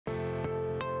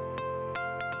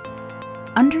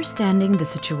Understanding the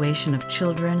situation of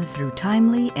children through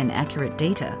timely and accurate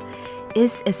data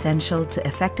is essential to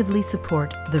effectively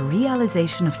support the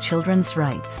realization of children's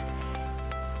rights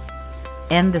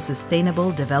and the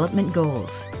Sustainable Development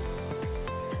Goals.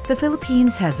 The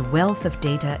Philippines has a wealth of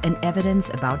data and evidence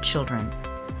about children.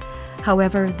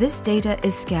 However, this data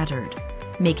is scattered,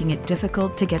 making it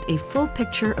difficult to get a full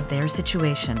picture of their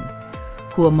situation,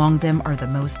 who among them are the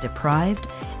most deprived,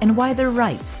 and why their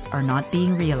rights are not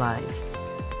being realized.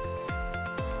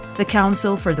 The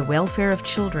Council for the Welfare of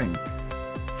Children,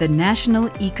 the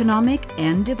National Economic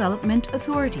and Development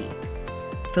Authority,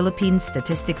 Philippine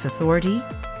Statistics Authority,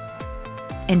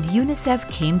 and UNICEF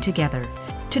came together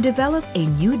to develop a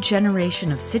new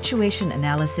generation of situation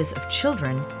analysis of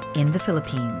children in the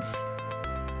Philippines.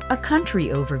 A country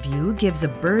overview gives a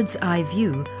bird's-eye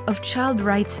view of child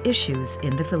rights issues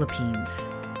in the Philippines.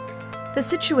 The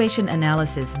situation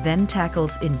analysis then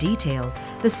tackles in detail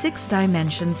the 6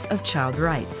 dimensions of child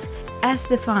rights, as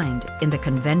defined in the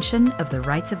Convention of the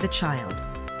Rights of the Child.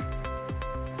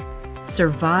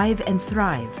 Survive and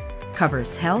Thrive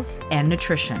covers health and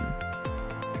nutrition.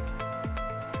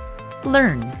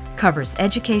 Learn covers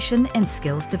education and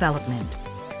skills development.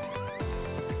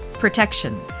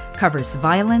 Protection covers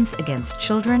violence against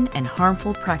children and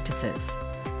harmful practices.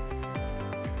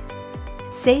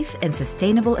 Safe and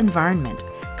Sustainable Environment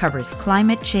covers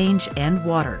climate change and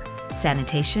water,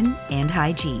 sanitation and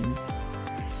hygiene.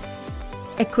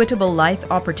 Equitable Life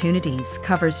Opportunities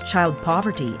covers child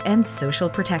poverty and social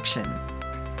protection.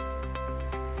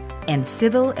 And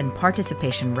Civil and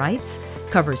Participation Rights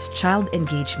covers child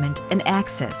engagement and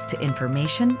access to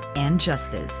information and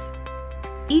justice.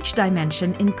 Each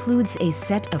dimension includes a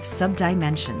set of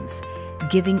sub-dimensions,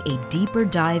 giving a deeper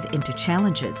dive into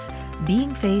challenges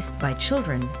being faced by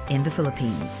children in the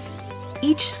Philippines.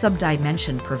 Each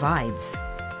sub-dimension provides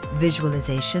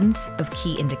visualizations of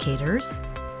key indicators,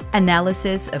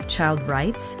 analysis of child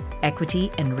rights, equity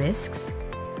and risks,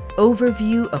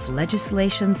 overview of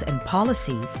legislations and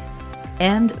policies,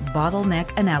 and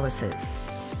bottleneck analysis.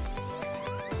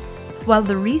 While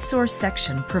the resource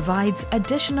section provides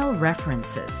additional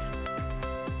references.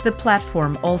 The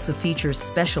platform also features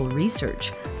special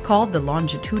research called the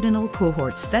Longitudinal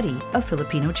Cohort Study of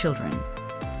Filipino Children.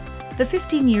 The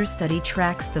 15-year study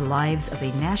tracks the lives of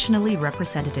a nationally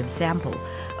representative sample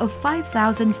of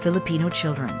 5,000 Filipino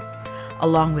children,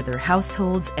 along with their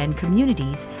households and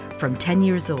communities from 10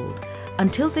 years old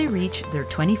until they reach their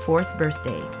 24th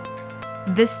birthday.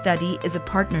 This study is a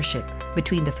partnership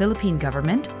between the Philippine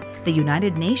government, the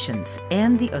United Nations,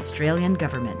 and the Australian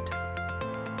government.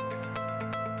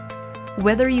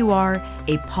 Whether you are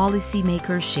a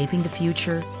policymaker shaping the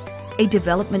future, a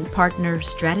development partner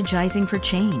strategizing for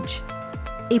change,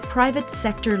 a private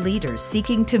sector leader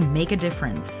seeking to make a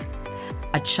difference,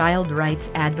 a child rights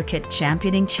advocate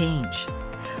championing change,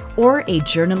 or a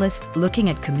journalist looking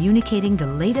at communicating the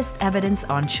latest evidence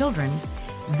on children,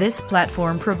 this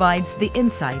platform provides the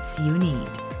insights you need.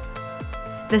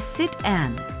 The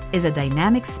Sit-An is a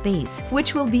dynamic space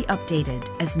which will be updated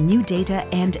as new data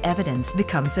and evidence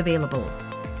becomes available.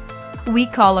 We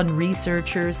call on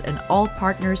researchers and all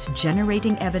partners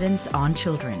generating evidence on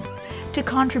children to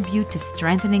contribute to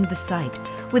strengthening the site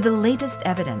with the latest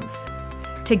evidence.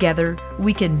 Together,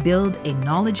 we can build a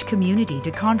knowledge community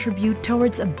to contribute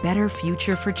towards a better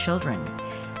future for children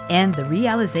and the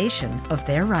realization of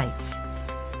their rights.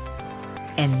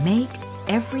 And make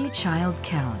every child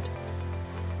count.